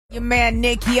Your man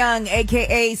Nick Young,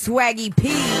 a.k.a. Swaggy P,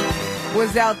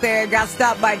 was out there, got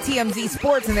stopped by TMZ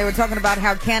Sports, and they were talking about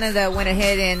how Canada went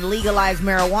ahead and legalized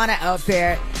marijuana out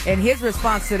there, and his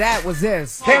response to that was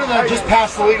this. Canada just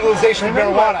passed the legalization of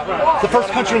marijuana. It's the first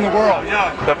country in the world.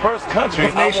 The first country,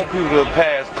 I want people to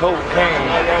pass cocaine.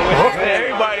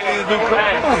 Everybody needs to do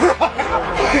cocaine.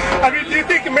 I mean, do you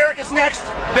think America's next?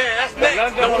 That's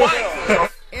next. The white.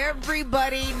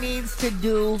 Everybody needs to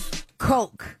do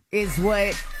coke, is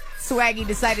what Swaggy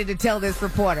decided to tell this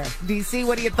reporter. DC,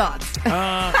 what are your thoughts?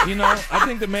 I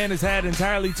think the man has had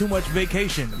entirely too much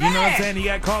vacation. You know what I'm saying? He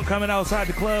got caught coming outside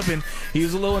the club, and he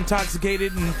was a little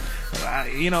intoxicated and,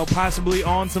 possibly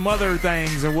on some other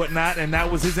things or whatnot, and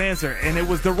that was his answer. And it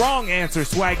was the wrong answer,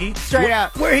 Swaggy. Straight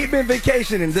up. Where he been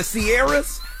vacationing? The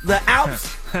Sierras? The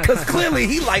Alps? Because clearly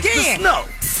he likes the snow.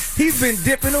 He's been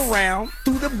dipping around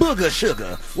through the booger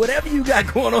sugar. Whatever you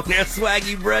got going on there,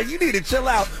 Swaggy, bruh, you need to chill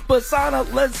out. But Sana,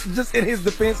 let's just, in his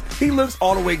defense, he looks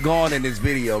all the way gone in this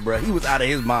video, bruh. He was out of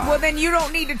his mind. Well, then you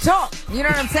don't need to talk. You know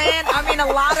what I'm saying? I mean,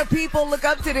 a lot of people look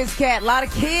up to this cat, a lot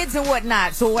of kids and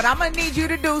whatnot. So what I'm going to need you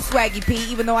to do, Swaggy P,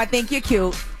 even though I think you're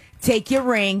cute, take your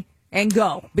ring and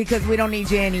go, because we don't need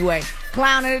you anyway.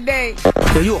 Clown of the day.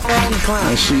 Yo, you a fucking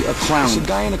clown. Is she a clown? She a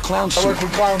guy in a clown suit. I work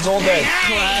with clowns all day.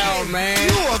 Clown, man.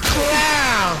 You a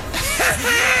clown.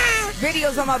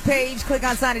 Videos on my page. Click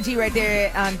on Sana G right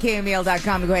there on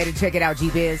KML.com to go ahead and check it out,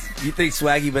 G-Biz. You think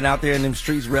Swaggy been out there in them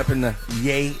streets repping the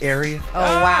yay area? Oh,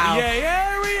 wow.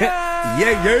 Yeah, area.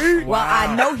 Yeah. Well,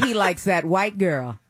 I know he likes that white girl.